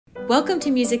Welcome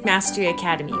to Music Mastery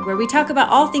Academy, where we talk about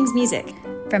all things music.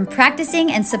 From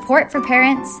practicing and support for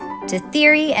parents, to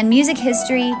theory and music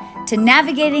history, to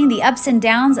navigating the ups and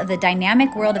downs of the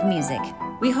dynamic world of music.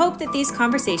 We hope that these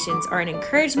conversations are an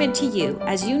encouragement to you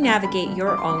as you navigate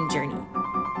your own journey.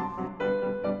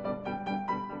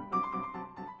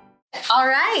 All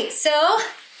right, so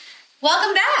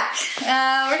welcome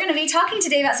back. We're going to be talking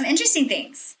today about some interesting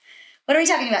things. What are we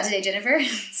talking about today, Jennifer?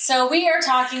 So we are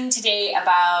talking today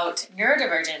about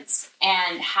neurodivergence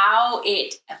and how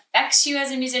it affects you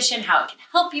as a musician, how it can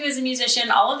help you as a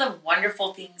musician, all of the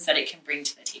wonderful things that it can bring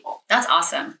to the table. That's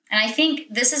awesome. And I think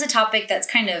this is a topic that's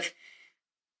kind of,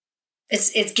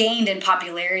 it's gained in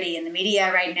popularity in the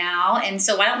media right now. And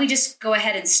so why don't we just go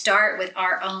ahead and start with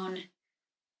our own,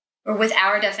 or with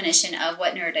our definition of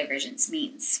what neurodivergence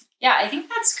means. Yeah, I think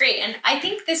that's great. And I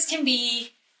think this can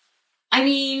be,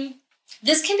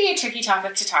 this can be a tricky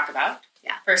topic to talk about,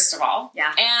 first of all.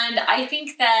 Yeah. And I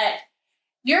think that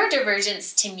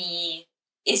neurodivergence to me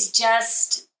is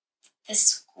just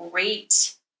this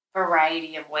great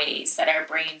variety of ways that our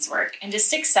brains work and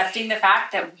just accepting the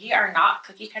fact that we are not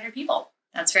cookie cutter people.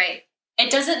 That's right.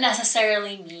 It doesn't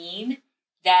necessarily mean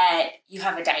that you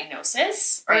have a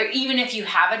diagnosis, or even if you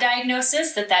have a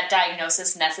diagnosis, that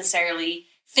diagnosis necessarily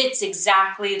fits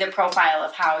exactly the profile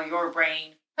of how your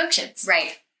brain functions.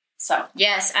 Right. So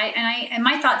yes, and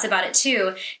my thoughts about it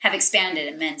too have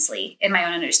expanded immensely in my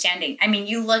own understanding. I mean,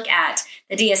 you look at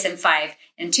the DSM-5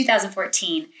 in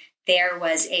 2014. There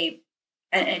was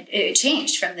it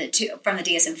changed from the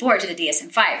DSM-4 to the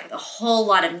DSM-5 with a whole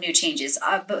lot of new changes.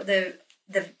 But the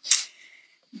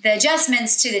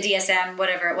adjustments to the DSM,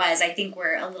 whatever it was, I think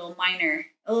were a little minor,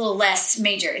 a little less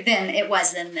major than it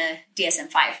was in the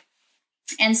DSM-5.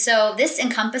 And so this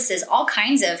encompasses all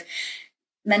kinds of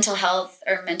mental health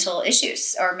or mental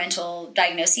issues or mental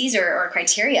diagnoses or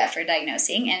criteria for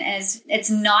diagnosing. And as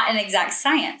it's not an exact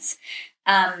science.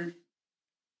 I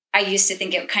used to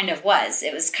think it kind of was.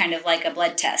 It was kind of like a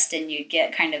blood test, and you'd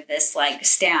get kind of this like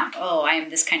stamp, oh, I am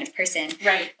this kind of person.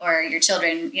 Right. Or your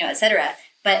children, et cetera.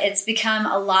 But it's become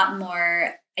a lot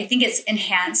more, I think it's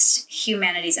enhanced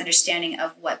humanity's understanding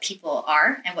of what people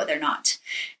are and what they're not.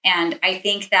 And I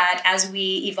think that as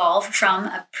we evolve from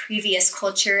a previous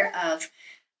culture of,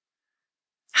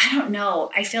 I don't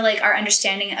know, I feel like our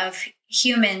understanding of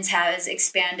humans has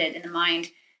expanded in the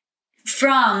mind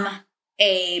from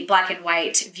a black and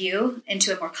white view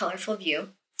into a more colorful view.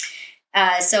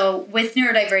 So with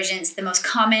neurodivergence, the most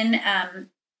common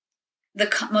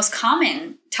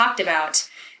talked about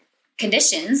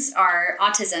conditions are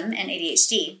autism and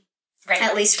ADHD, right.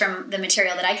 At least from the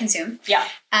material that I consume. Yeah.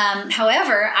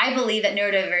 However, I believe that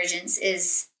neurodivergence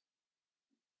is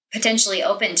potentially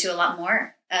open to a lot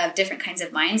more of different kinds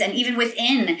of minds. And even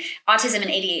within autism and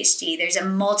ADHD, there's a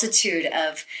multitude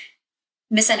of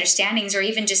misunderstandings or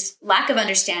even just lack of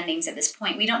understandings at this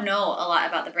point. We don't know a lot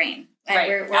about the brain.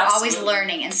 Right. We're always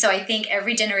learning. And so I think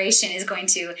every generation is going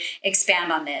to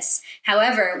expand on this.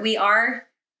 However, we are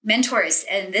mentors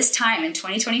in this time in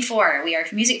 2024. We are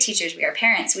music teachers. We are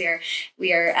parents. We're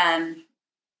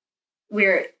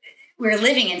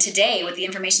living in today with the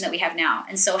information that we have now.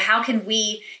 And so how can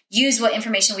we use what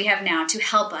information we have now to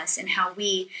help us in how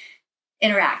we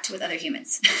interact with other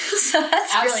humans? So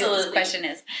that's really what this question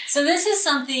is. So this is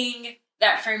something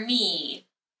that for me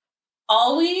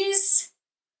always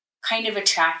kind of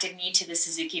attracted me to the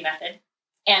Suzuki method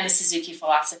and the Suzuki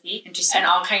philosophy. Interesting. And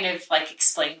I'll kind of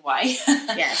explain why.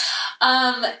 Yes.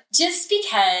 Just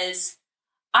because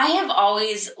I have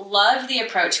always loved the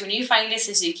approach when you find a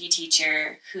Suzuki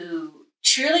teacher who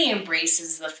truly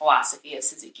embraces the philosophy of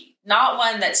Suzuki, not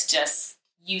one that's just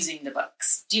using the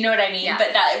books. Do you know what I mean? Yeah.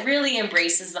 But that really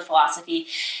embraces the philosophy.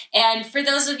 And for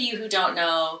those of you who don't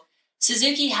know,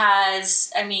 Suzuki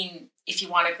has, if you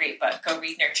want a great book, go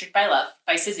read Nurtured by Love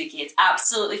by Suzuki. It's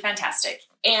absolutely fantastic.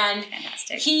 And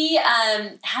he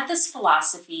had this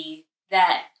philosophy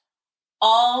that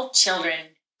all children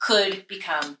could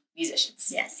become musicians.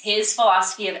 Yes. His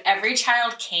philosophy of every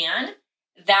child can,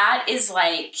 that is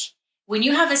when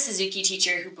you have a Suzuki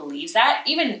teacher who believes that,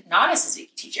 even not a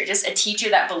Suzuki teacher, just a teacher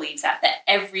that believes that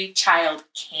every child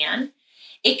can,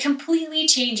 it completely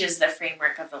changes the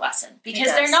framework of the lesson, because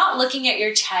they're not looking at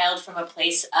your child from a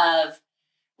place of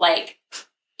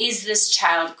is this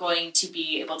child going to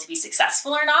be able to be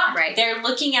successful or not? Right. They're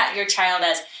looking at your child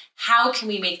as, how can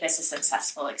we make this a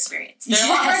successful experience? They're a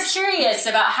lot more curious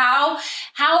about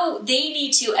how they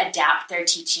need to adapt their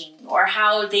teaching or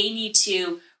how they need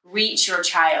to reach your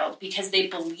child, because they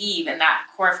believe in that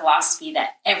core philosophy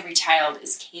that every child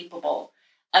is capable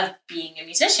of being a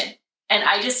musician. And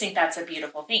I just think that's a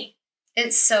beautiful thing.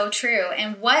 It's so true.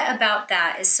 And what about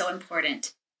that is so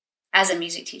important as a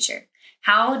music teacher?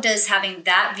 How does having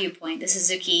that viewpoint, the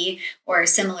Suzuki or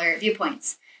similar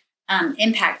viewpoints,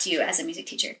 impact you as a music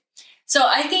teacher? So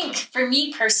I think for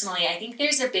me personally, I think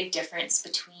there's a big difference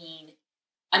between,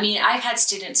 I've had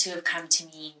students who have come to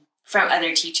me from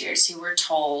other teachers who were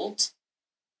told,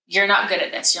 you're not good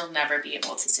at this, you'll never be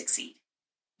able to succeed.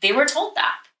 They were told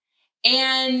that.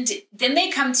 And then they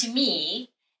come to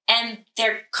me and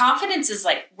their confidence is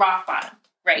like rock bottom,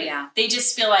 right? Yeah. They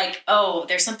just feel like, oh,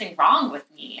 there's something wrong with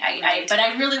me. But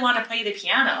I really want to play the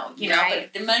piano, you know,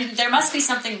 Right. but there must be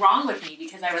something wrong with me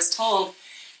because I was told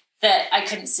that I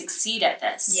couldn't succeed at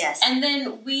this. Yes. And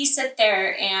then we sit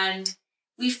there and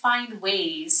we find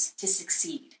ways to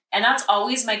succeed. And that's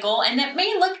always my goal. And it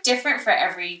may look different for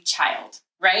every child,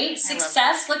 right?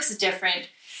 Success looks different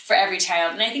for every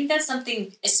child. And I think that's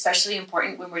something especially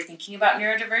important when we're thinking about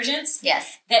neurodivergence.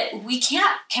 Yes. That we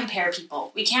can't compare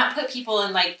people. We can't put people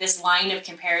in like this line of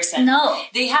comparison. No.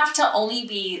 They have to only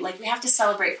be like, we have to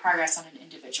celebrate progress on an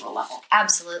individual level.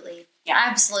 Absolutely. Yeah.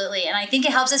 Absolutely. And I think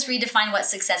it helps us redefine what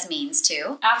success means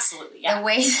too. Absolutely. Yeah. The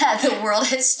way that the world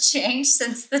has changed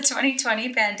since the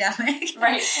 2020 pandemic.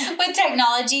 Right. With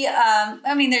technology.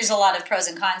 There's a lot of pros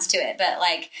and cons to it, but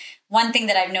like one thing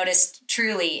that I've noticed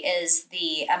truly is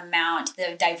the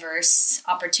diverse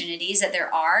opportunities that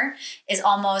there are is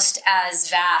almost as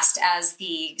vast as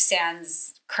the sand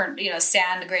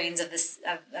grains of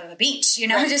a beach,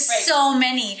 Right, just right. so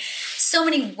many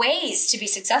ways to be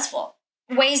successful.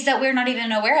 Ways that we're not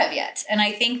even aware of yet. And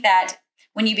I think that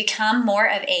when you become more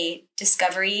of a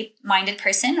discovery-minded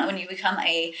person, when you become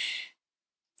a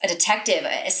detective,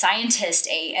 a scientist,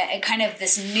 a kind of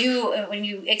this new, when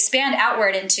you expand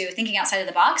outward into thinking outside of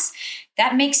the box,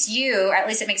 that makes you, or at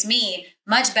least it makes me,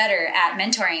 much better at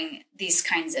mentoring these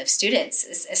kinds of students,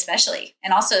 especially,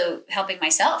 and also helping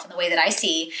myself in the way that I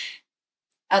see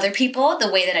other people,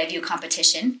 the way that I view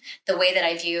competition, the way that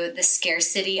I view the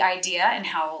scarcity idea and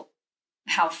how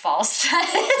false that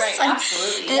is. Right,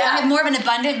 absolutely. Yeah. I have more of an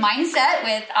abundant mindset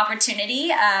with opportunity.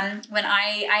 When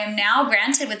I am now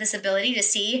granted with this ability to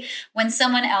see when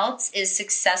someone else is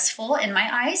successful in my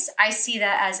eyes, I see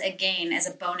that as a gain, as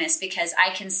a bonus, because I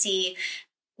can see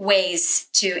ways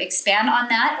to expand on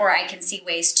that, or I can see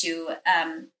ways to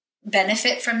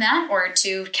benefit from that, or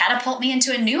to catapult me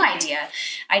into a new idea.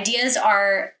 Ideas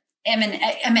are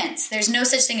immense. There's no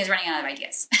such thing as running out of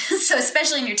ideas. So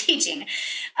especially in your teaching.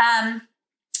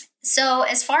 So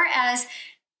as far as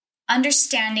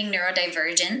understanding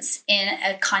neurodivergence in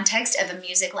a context of a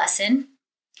music lesson,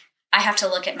 I have to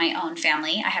look at my own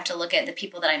family. I have to look at the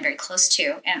people that I'm very close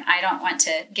to. And I don't want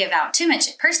to give out too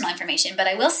much personal information, but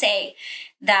I will say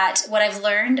that what I've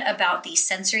learned about the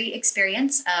sensory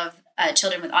experience of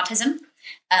children with autism,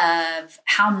 of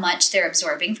how much they're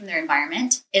absorbing from their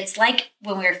environment. It's like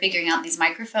when we were figuring out these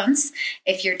microphones,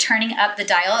 if you're turning up the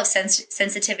dial of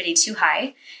sensitivity too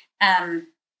high,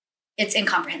 it's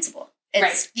incomprehensible.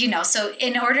 It's, right. So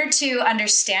in order to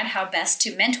understand how best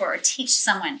to mentor or teach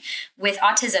someone with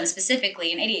autism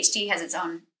specifically, and ADHD has its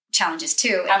own challenges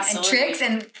too, and tricks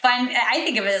and fun. I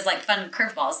think of it as like fun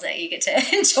curveballs that you get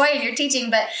to enjoy in your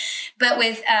teaching. But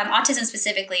with autism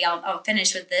specifically, I'll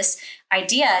finish with this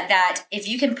idea that if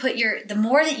you can the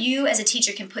more that you as a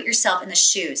teacher can put yourself in the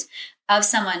shoes of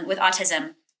someone with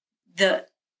autism,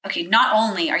 not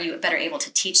only are you better able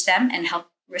to teach them and help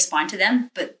respond to them,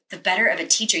 but the better of a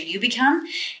teacher you become.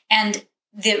 And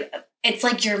it's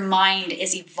like your mind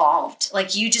is evolved.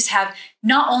 Like you just have,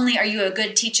 not only are you a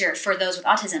good teacher for those with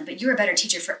autism, but you're a better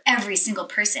teacher for every single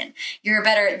person.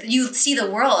 You see the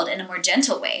world in a more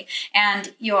gentle way.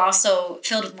 And you're also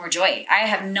filled with more joy. I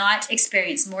have not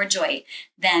experienced more joy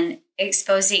than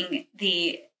exposing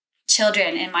the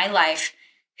children in my life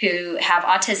who have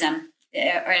autism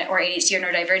or ADHD or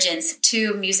neurodivergence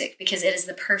to music, because it is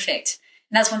the perfect.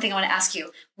 And that's one thing I want to ask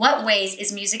you. What ways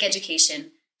is music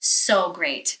education so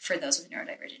great for those with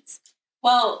neurodivergence?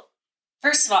 Well,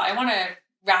 first of all, I want to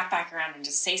wrap back around and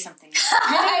just say something.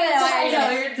 I know.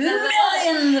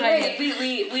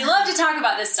 We love to talk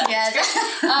about this stuff. Yes.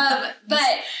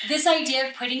 But this idea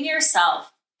of putting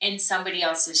yourself in somebody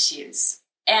else's shoes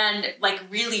and like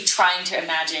really trying to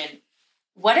imagine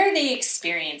what are they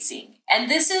experiencing? And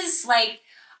this is like,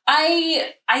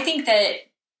 I think that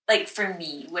like for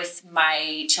me with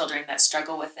my children that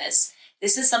struggle with this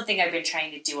is something I've been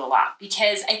trying to do a lot,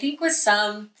 because I think with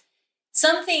some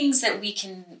some things that we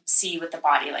can see with the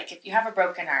body, like if you have a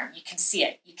broken arm, you can see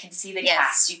it. You can see the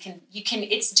cast. You can,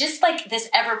 it's just like this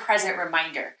ever-present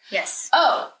reminder. Yes.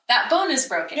 Oh, that bone is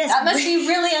broken. Yes. That must be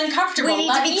really uncomfortable. We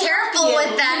need to be careful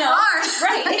with that arm.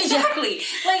 Right, exactly.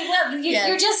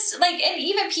 You're just like, and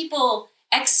even people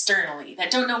externally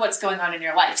that don't know what's going on in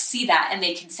your life see that and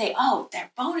they can say, oh, their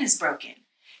bone is broken.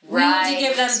 Right. We need to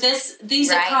give them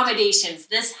these accommodations,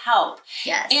 this help.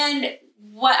 Yes. And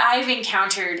what I've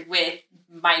encountered with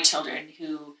my children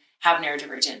who have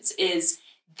neurodivergence is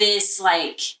this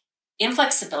like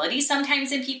inflexibility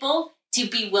sometimes in people to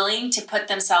be willing to put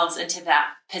themselves into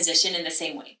that position in the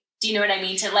same way. Do you know what I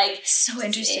mean? To like, so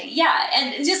interesting. Yeah.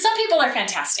 And just some people are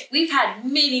fantastic. We've had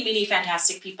many, many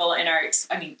fantastic people in our,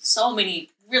 so many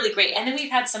really great. And then we've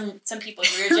had some people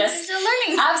who are just still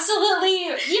learning.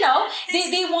 Absolutely,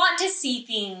 they want to see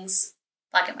things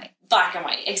black and white. Black and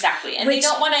white, exactly. And they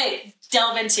don't want to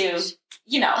delve into,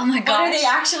 oh my gosh, what are they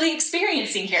actually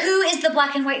experiencing here? Who is the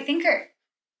black and white thinker?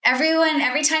 Every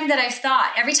time that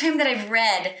I've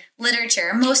read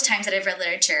literature, most times that I've read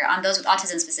literature on those with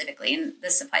autism specifically, and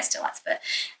this applies to lots, but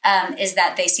is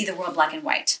that they see the world black and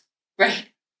white. Right.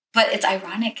 But it's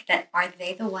ironic that are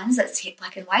they the ones that see it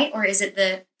black and white, or is it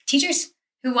the teachers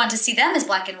who want to see them as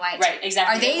black and white? Right,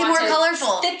 exactly. Are they more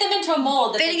colorful? Fit them into a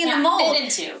mold that they can't fit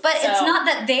into. But it's not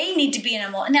that they need to be in a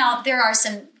mold. Now, there are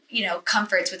some,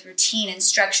 comforts with routine and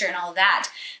structure and all of that.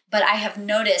 But I have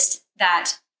noticed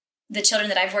that the children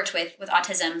that I've worked with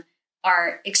autism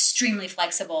are extremely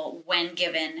flexible when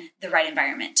given the right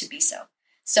environment to be so.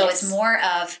 So It's more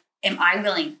of, am I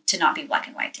willing to not be black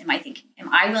and white? Am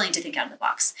I willing to think out of the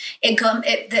box?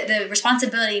 The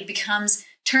responsibility becomes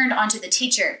turned onto the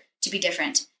teacher to be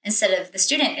different instead of the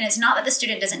student. And it's not that the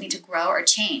student doesn't need to grow or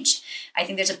change. I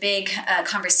think there's a big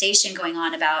conversation going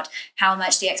on about how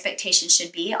much the expectation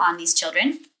should be on these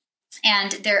children.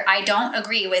 And I don't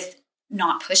agree with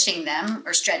not pushing them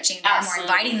or stretching them or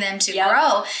inviting them to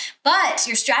grow. But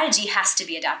your strategy has to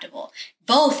be adaptable.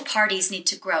 Both parties need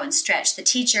to grow and stretch, the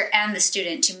teacher and the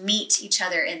student, to meet each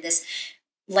other in this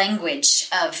language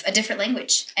of a different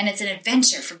language. And it's an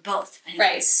adventure for both. And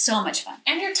it's so much fun.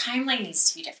 And your timeline needs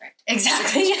to be different.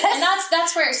 Exactly. Yes. And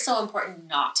that's where it's so important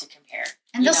not to compare.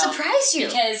 And they'll surprise you.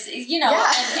 Because,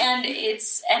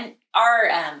 and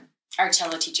our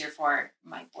cello teacher for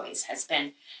my boys has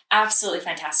been absolutely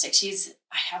fantastic. She's,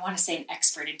 I want to say, an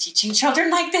expert in teaching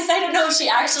children like this. I don't know if she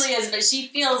actually is, but she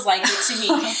feels like it to me.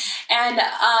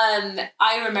 And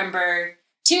I remember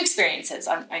two experiences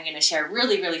I'm going to share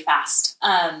really, really fast.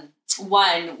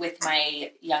 One with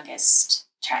my youngest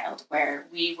child where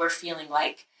we were feeling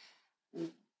like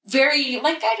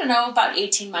about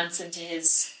 18 months into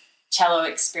his cello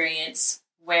experience,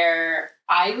 where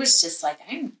I was just like,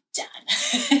 I'm done.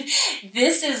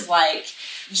 This is like,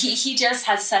 he just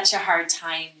has such a hard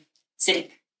time sitting.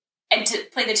 And to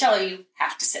play the cello, you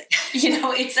have to sit.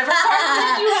 It's a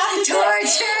requirement. You have to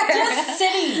torture. Just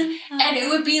sitting. And it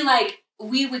would be like,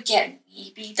 we would get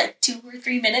maybe like 2 or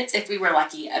 3 minutes, if we were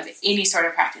lucky, of any sort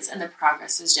of practice. And the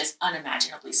progress was just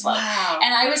unimaginably slow. Wow.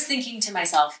 And I was thinking to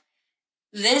myself,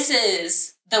 this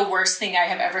is the worst thing I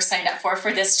have ever signed up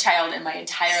for this child in my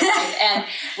entire life. And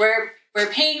we're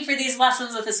paying for these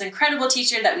lessons with this incredible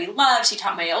teacher that we love. She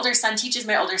taught my older son, teaches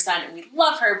my older son, and we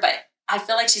love her. But I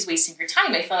feel like she's wasting her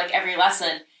time. I feel like every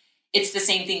lesson, it's the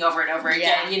same thing over and over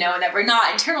again, and that we're not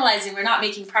internalizing, we're not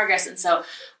making progress. And so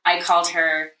I called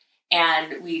her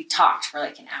and we talked for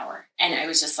like an hour. And I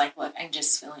was just like, look, I'm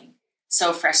just feeling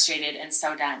so frustrated and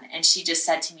so done. And she just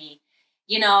said to me,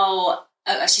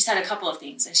 she said a couple of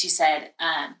things. And she said,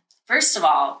 first of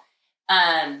all,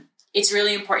 it's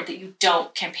really important that you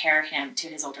don't compare him to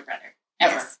his older brother,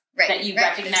 ever. Yes, right, that you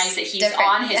recognize that he's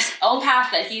on his own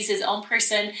path, that he's his own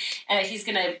person, and that he's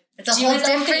going to It's a whole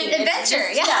different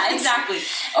adventure. Yeah, exactly.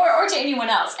 Or to anyone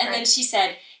else. And then she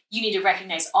said, you need to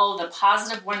recognize all of the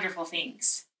positive, wonderful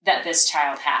things that this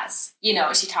child has.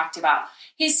 She talked about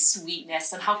his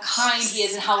sweetness and how kind he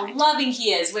is and how loving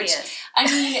he is, which,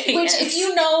 if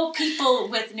you know people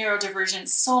with neurodivergence,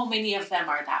 so many of them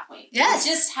are that way. Yes. They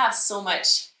just have so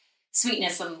much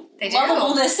sweetness and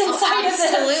lovableness inside of them.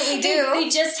 Absolutely do. They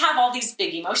just have all these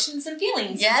big emotions and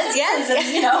feelings. Yes.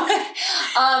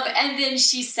 And, and then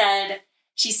she said,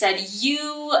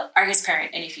 you are his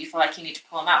parent, and if you feel like you need to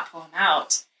pull him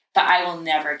out, but I will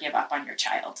never give up on your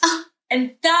child.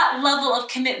 And that level of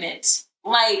commitment,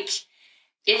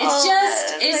 it's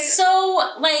so,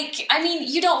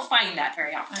 you don't find that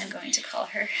very often. I'm going to call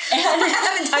her. I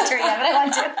haven't talked to her yet, but I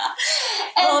want to.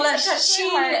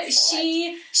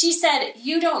 And she said,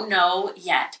 you don't know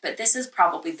yet, but this is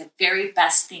probably the very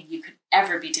best thing you could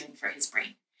ever be doing for his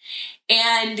brain.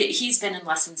 And he's been in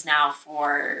lessons now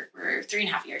for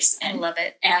 3.5 years. I love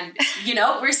it. And,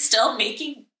 we're still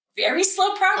making very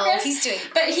slow progress. Oh, he's doing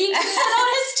but he can sit on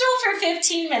his stool for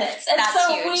 15 minutes. And That's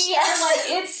so huge. we are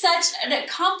like, it's such an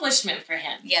accomplishment for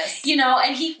him. Yes.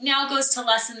 And he now goes to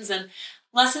lessons, and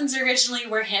lessons originally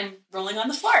were him rolling on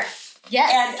the floor.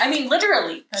 Yes. And I mean,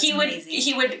 literally, That's he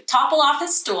amazing. would topple off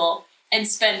his stool and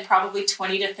spend probably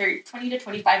 20 to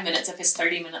 25 minutes of his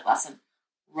 30-minute lesson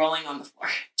rolling on the floor,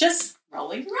 just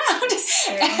rolling around, and just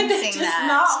that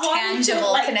not wanting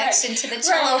tangible to, connection to the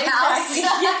cello house. Exactly,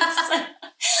 yes.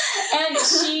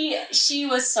 And she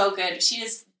was so good. She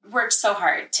has worked so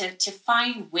hard to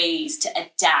find ways to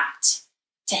adapt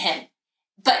to him,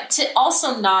 but to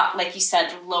also not, like you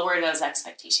said, lower those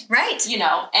expectations. Right.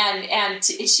 And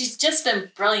she's just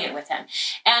been brilliant with him.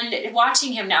 And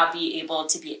watching him now be able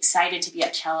to be excited to be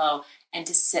at cello and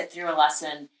to sit through a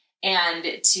lesson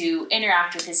and to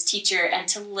interact with his teacher and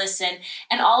to listen.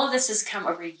 And all of this has come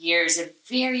over years of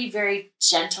very, very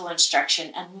gentle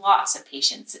instruction and lots of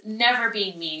patience. Never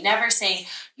being mean, never saying,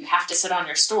 you have to sit on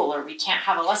your stool or we can't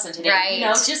have a lesson today.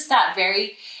 Right. Just that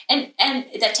very, and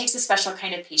that takes a special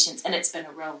kind of patience. And it's been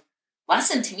a real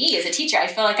lesson to me as a teacher. I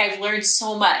feel like I've learned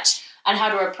so much on how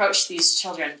to approach these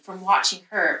children from watching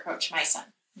her approach my son.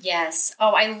 Yes.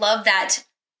 Oh, I love that.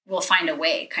 We'll find a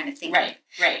way kind of thinking.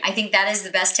 Right. I think that is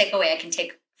the best takeaway I can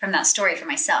take from that story for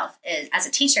myself is, as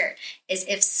a teacher, is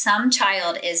if some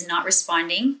child is not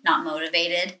responding, not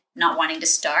motivated, not wanting to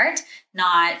start,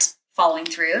 not following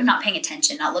through, not paying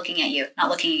attention, not looking at you, not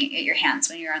looking at your hands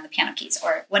when you're on the piano keys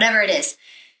or whatever it is,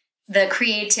 the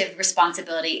creative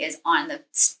responsibility is on the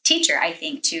teacher, I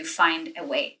think, to find a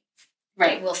way.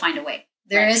 Right. We'll find a way.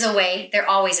 There is a way. There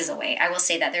always is a way. I will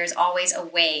say that there is always a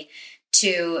way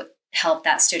to help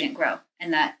that student grow.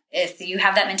 And that if you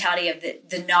have that mentality of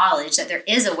the knowledge that there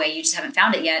is a way, you just haven't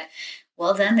found it yet,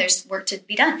 well, then there's work to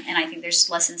be done. And I think there's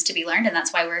lessons to be learned. And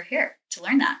that's why we're here, to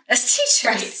learn that as teachers.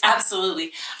 Right,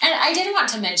 absolutely. And I did want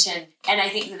to mention, and I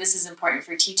think that this is important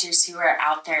for teachers who are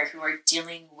out there who are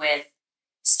dealing with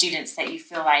students that you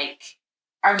feel like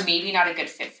are maybe not a good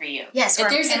fit for you. Yes, or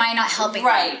am I not helping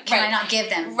them? Can I not give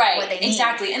them what they need?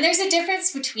 Exactly. And there's a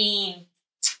difference between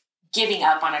giving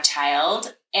up on a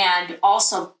child and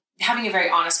also having a very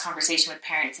honest conversation with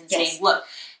parents and saying, look,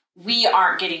 we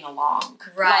aren't getting along.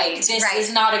 Right. Like, this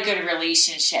is not a good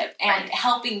relationship. And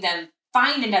helping them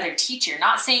find another teacher,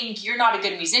 not saying you're not a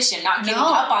good musician, not giving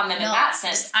up on them in that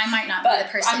sense. I might not be the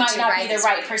person I might not be the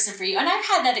right person for you. And I've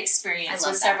had that experience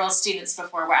with several students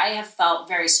before where I have felt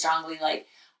very strongly like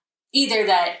either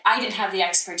that I didn't have the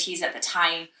expertise at the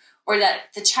time or that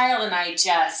the child and I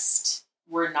just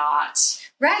were not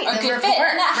a good fit.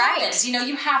 And that happens.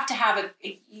 You have to have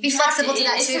be flexible to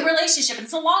that too. It's a relationship.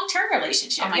 It's a long-term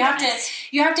relationship. Oh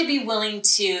you have to be willing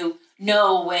to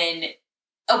know when,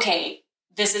 okay,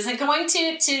 this isn't going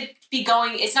to be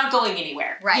going, it's not going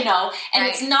anywhere. Right. And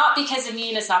it's not because of me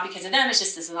and it's not because of them. It's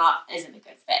just isn't a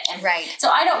good fit. And right. So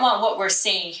I don't want what we're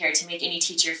saying here to make any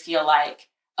teacher feel like,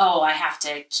 oh, I have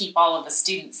to keep all of the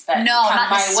students that come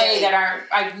my way that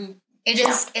aren't.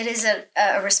 It is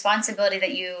a responsibility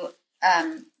that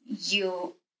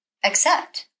you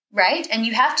accept, right? And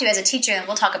you have to, as a teacher, and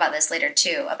we'll talk about this later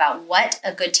too, about what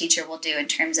a good teacher will do in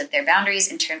terms of their boundaries,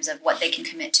 in terms of what they can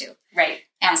commit to. Right.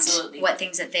 And absolutely. What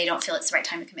things that they don't feel it's the right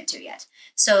time to commit to yet.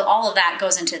 So all of that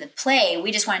goes into the play.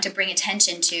 We just wanted to bring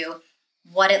attention to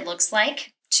what it looks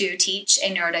like to teach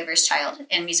a neurodiverse child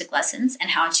in music lessons and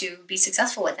how to be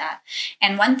successful with that.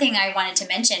 And one thing I wanted to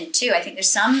mention too, I think there's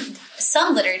some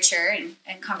literature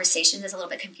and conversation that's a little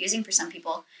bit confusing for some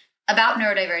people about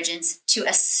neurodivergence to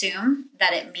assume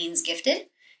that it means gifted.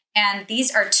 And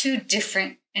these are two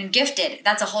different, and gifted,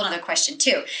 that's a whole other question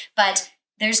too. But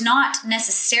there's not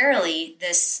necessarily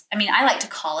this, I like to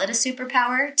call it a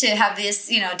superpower to have this,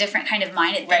 different kind of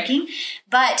minded thinking,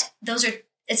 but those are,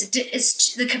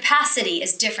 it's the capacity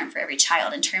is different for every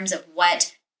child in terms of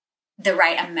what the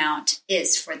right amount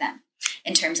is for them,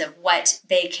 in terms of what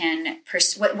they can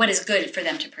what is good for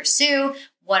them to pursue,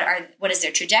 what is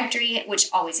their trajectory, which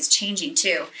always is changing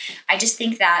too. I just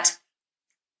think that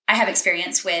I have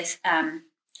experience with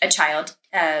a child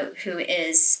who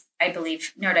is, I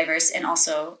believe, neurodiverse and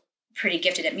also pretty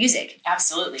gifted at music.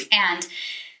 Absolutely. And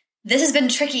this has been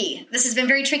tricky. This has been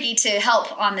very tricky to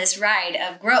help on this ride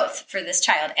of growth for this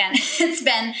child. And it's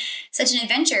been such an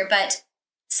adventure. But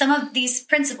some of these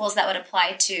principles that would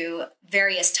apply to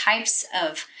various types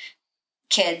of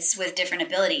kids with different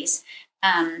abilities,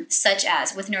 such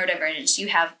as with neurodivergence, you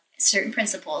have certain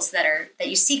principles that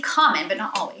you see common, but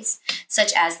not always,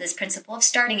 such as this principle of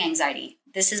starting anxiety.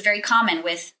 This is very common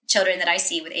with children that I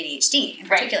see with ADHD in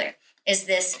particular, is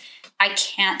this I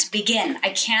can't begin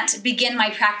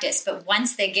my practice. But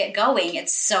once they get going,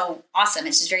 it's so awesome.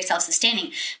 It's just very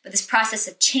self-sustaining. But this process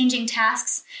of changing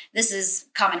tasks, this is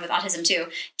common with autism too.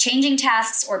 Changing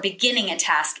tasks or beginning a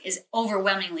task is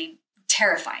overwhelmingly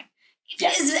terrifying.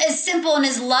 Yes. As simple and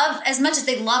as much as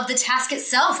they love the task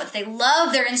itself, if they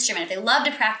love their instrument, if they love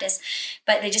to practice,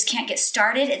 but they just can't get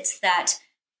started, it's this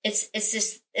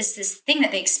thing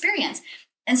that they experience.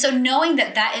 And so knowing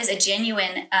that is a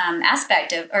genuine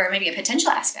aspect of, or maybe a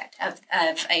potential aspect of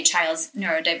a child's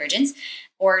neurodivergence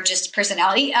or just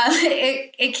personality,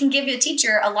 it can give a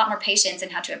teacher a lot more patience in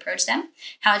how to approach them,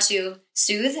 how to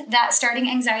soothe that starting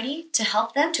anxiety, to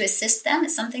help them, to assist them.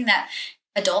 It's something that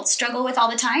adults struggle with all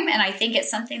the time. And I think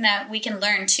it's something that we can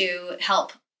learn to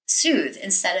help soothe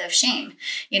instead of shame,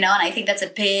 and I think that's a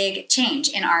big change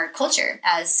in our culture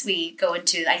as we go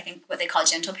into, I think, what they call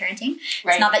gentle parenting.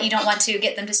 Right. It's not that you don't want to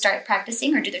get them to start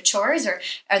practicing or do their chores or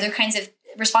other kinds of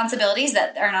responsibilities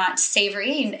that are not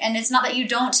savory. And it's not that you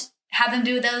don't have them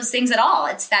do those things at all.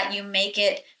 It's that you make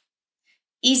it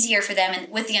easier for them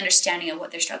and with the understanding of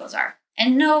what their struggles are.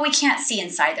 And no, we can't see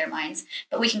inside their minds,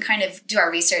 but we can kind of do our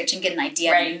research and get an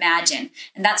idea and imagine.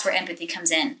 And that's where empathy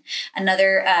comes in.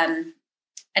 Another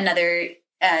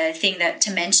thing that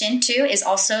to mention too is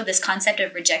also this concept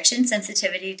of rejection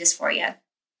sensitivity dysphoria.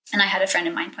 And I had a friend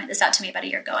of mine point this out to me about a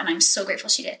year ago, and I'm so grateful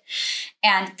she did.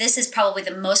 And this is probably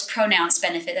the most pronounced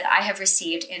benefit that I have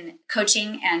received in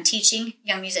coaching and teaching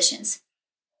young musicians,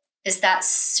 is that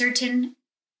certain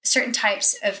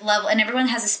types of level, and everyone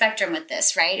has a spectrum with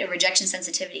this, right? A rejection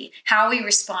sensitivity, how we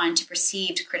respond to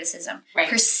perceived criticism,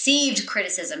 perceived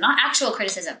criticism, not actual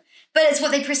criticism, but it's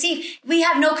what they perceive. We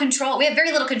have no control. We have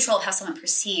very little control of how someone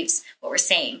perceives what we're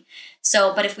saying.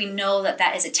 So, but if we know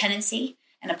that is a tendency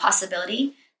and a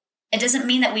possibility, it doesn't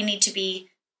mean that we need to be,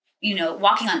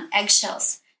 walking on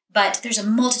eggshells, but there's a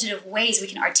multitude of ways we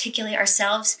can articulate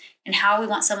ourselves and how we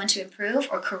want someone to improve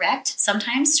or correct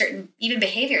sometimes certain even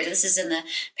behaviors. This is in the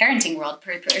parenting world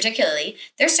particularly.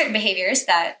 There's certain behaviors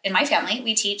that in my family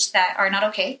we teach that are not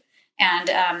okay.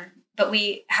 And but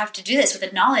we have to do this with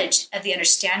the knowledge of the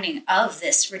understanding of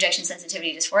this rejection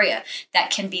sensitivity dysphoria that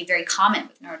can be very common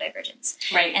with neurodivergence.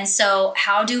 Right. And so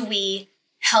how do we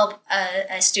help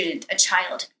a student, a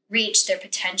child, reach their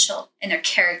potential and their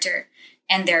character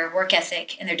and their work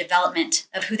ethic and their development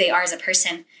of who they are as a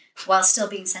person while still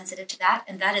being sensitive to that?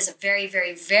 And that is a very,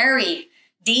 very, very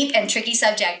deep and tricky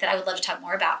subject that I would love to talk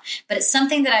more about. But it's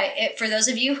something that for those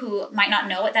of you who might not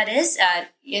know what that is,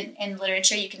 in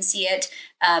literature, you can see it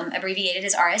abbreviated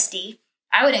as RSD.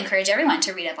 I would encourage everyone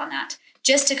to read up on that,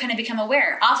 just to kind of become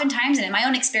aware. Oftentimes, and in my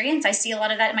own experience, I see a lot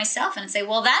of that myself and say,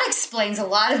 well, that explains a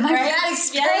lot of my bad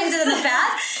experiences in the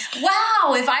past.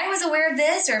 Wow, if I was aware of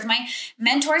this, or if my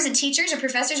mentors and teachers or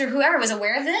professors or whoever was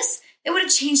aware of this, it would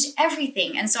have changed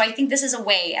everything. And so I think this is a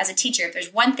way, as a teacher, if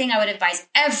there's one thing I would advise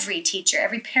every teacher,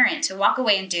 every parent to walk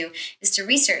away and do, is to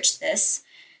research this.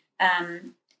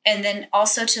 And then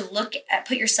also to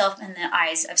put yourself in the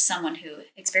eyes of someone who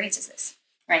experiences this.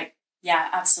 Right. Yeah,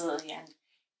 absolutely. And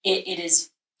it is,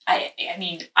 I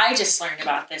mean, I just learned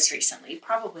about this recently,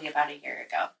 probably about a year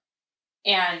ago.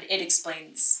 And it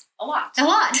explains a lot.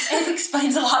 It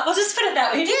explains a lot. We'll just put it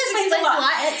that way. It explains a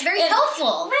lot. It's very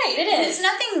helpful. Right, it is. It's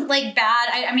nothing like bad.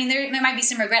 I mean, there might be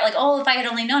some regret, like, if I had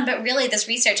only known. But really,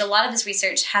 a lot of this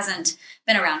research hasn't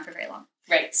been around for very long.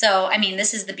 Right. So, I mean,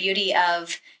 this is the beauty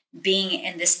of being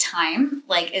in this time,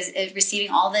 is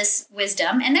receiving all this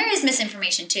wisdom. And there is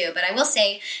misinformation too. But I will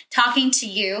say, talking to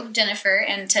you, Jennifer,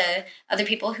 and to other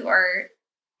people who are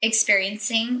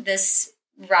experiencing this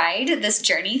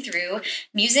journey through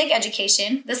music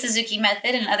education, the Suzuki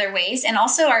method, and other ways, and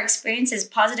also our experiences,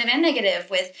 positive and negative,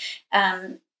 with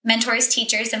mentors,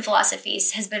 teachers, and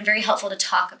philosophies, has been very helpful to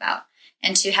talk about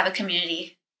and to have a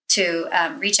community to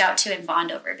reach out to and bond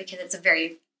over, because it's a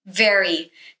very, very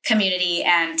community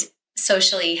and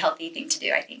socially healthy thing to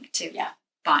do, I think, to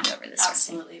bond over this.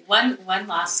 Absolutely. One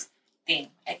last thing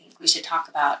I think we should talk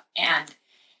about, and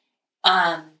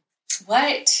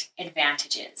what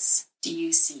advantages do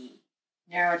you see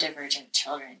neurodivergent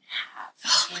children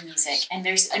have in music? And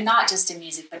there's not just in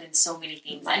music, but in so many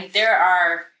things. Life. And there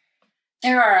are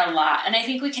a lot. And I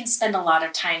think we can spend a lot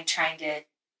of time trying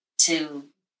to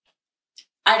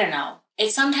I don't know.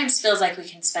 It sometimes feels like we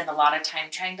can spend a lot of time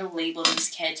trying to label these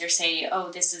kids or say,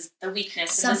 this is the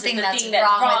weakness. Something and this is the that's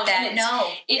thing wrong with that.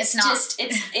 No, it's not.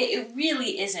 It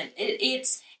really isn't.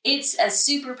 It's a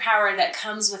superpower that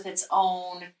comes with its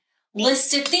own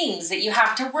list of things that you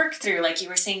have to work through, like you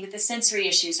were saying with the sensory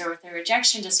issues or with the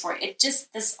rejection dysphoria. It just,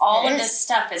 all of this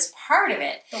stuff is part of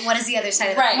it. But what is the other side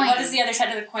of the coin? Right. What is the other side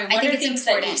of the coin? What are things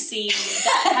that you see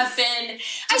that have been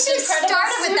I should have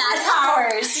started with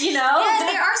that. Superpowers, you know? Yes,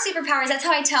 they are superpowers. That's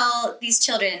how I tell these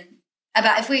children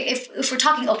about, if we're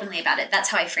talking openly about it, that's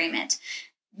how I frame it.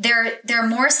 There are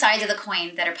more sides of the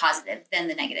coin that are positive than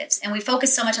the negatives. And we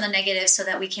focus so much on the negatives so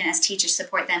that we can, as teachers,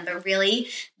 support them. But really,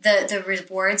 the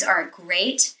rewards are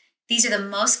great. These are the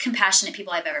most compassionate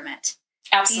people I've ever met.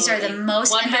 Absolutely. These are the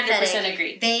most 100% empathetic.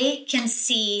 agree. They can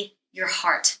see your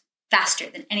heart faster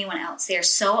than anyone else. They are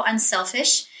so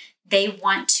unselfish. They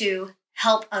want to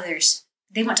help others.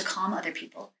 They want to calm other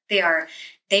people. They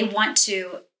want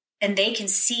to, and they can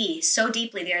see so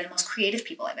deeply. They are the most creative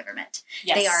people I've ever met.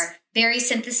 Yes. They are very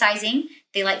synthesizing.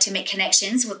 They like to make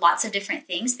connections with lots of different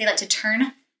things. They like to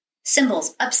turn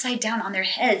symbols upside down on their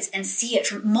heads and see it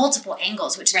from multiple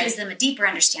angles, which gives them a deeper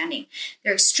understanding.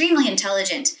 They're extremely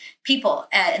intelligent people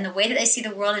in the way that they see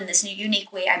the world in this new,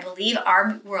 unique way. I believe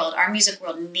our music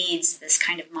world needs this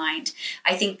kind of mind.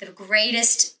 I think the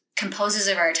greatest composers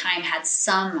of our time had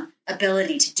some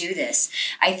ability to do this.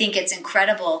 I think it's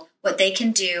incredible what they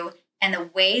can do, and the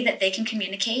way that they can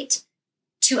communicate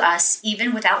to us,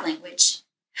 even without language,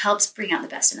 helps bring out the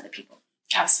best in other people.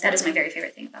 Absolutely. That is my very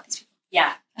favorite thing about these people.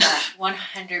 Yeah,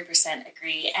 100%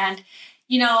 agree. And,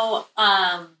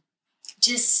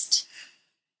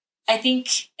 I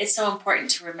think it's so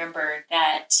important to remember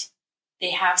that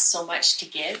they have so much to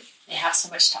give. They have so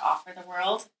much to offer the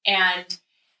world. And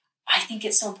I think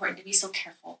it's so important to be so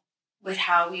careful with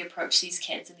how we approach these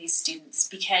kids and these students,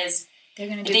 because they're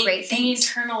going to do great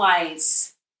things. They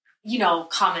internalize,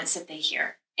 comments that they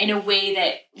hear in a way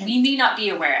that we may not be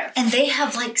aware of. And they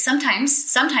have,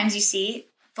 sometimes you see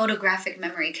photographic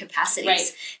memory capacities.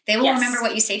 Right. They will remember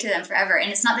what you say to them forever.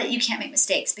 And it's not that you can't make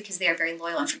mistakes, because they are very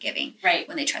loyal and forgiving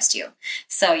when they trust you.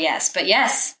 So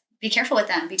yes, be careful with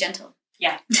them. Be gentle.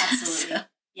 Yeah, absolutely. So.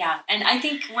 Yeah, and I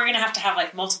think we're going to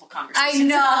have multiple conversations. I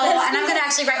know, and I'm going to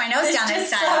actually write my notes down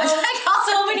this time.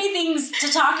 So many things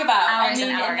to talk about. Hours in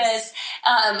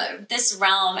this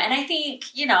realm, and I think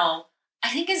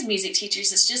as music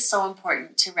teachers, it's just so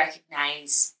important to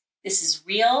recognize this is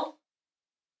real.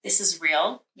 This is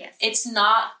real. Yes, it's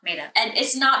not made up, and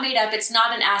it's not made up. It's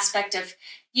not an aspect of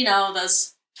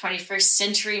those 21st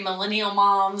century millennial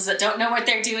moms that don't know what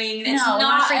they're doing. It's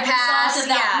not a result of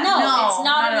that. No, it's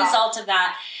not a result of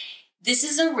that. This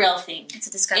is a real thing. It's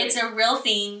a discovery. It's a real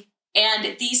thing.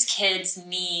 And these kids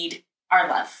need our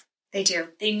love. They do.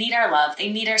 They need our love.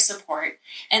 They need our support.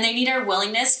 And they need our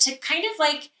willingness to kind of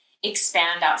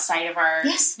expand outside of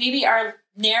maybe our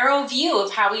narrow view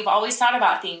of how we've always thought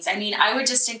about things. I mean, I would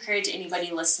just encourage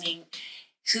anybody listening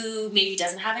who maybe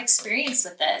doesn't have experience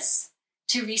with this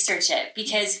to research it,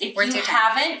 because if you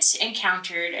haven't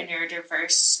encountered a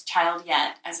neurodiverse child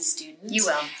yet as a student, you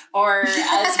will, or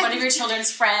as one of your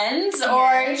children's friends,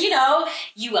 or you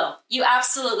will. You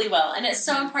absolutely will. And it's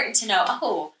so important to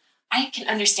know, I can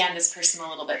understand this person a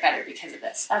little bit better because of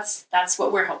this. That's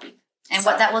what we're hoping. And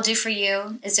what that will do for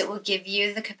you is it will give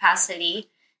you the capacity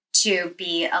to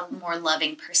be a more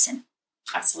loving person.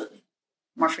 Absolutely.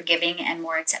 More forgiving and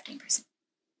more accepting person.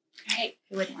 Right.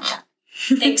 Who wouldn't want that?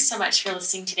 Thanks so much for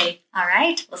listening today. All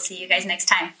right. We'll see you guys next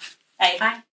time. Bye. Bye.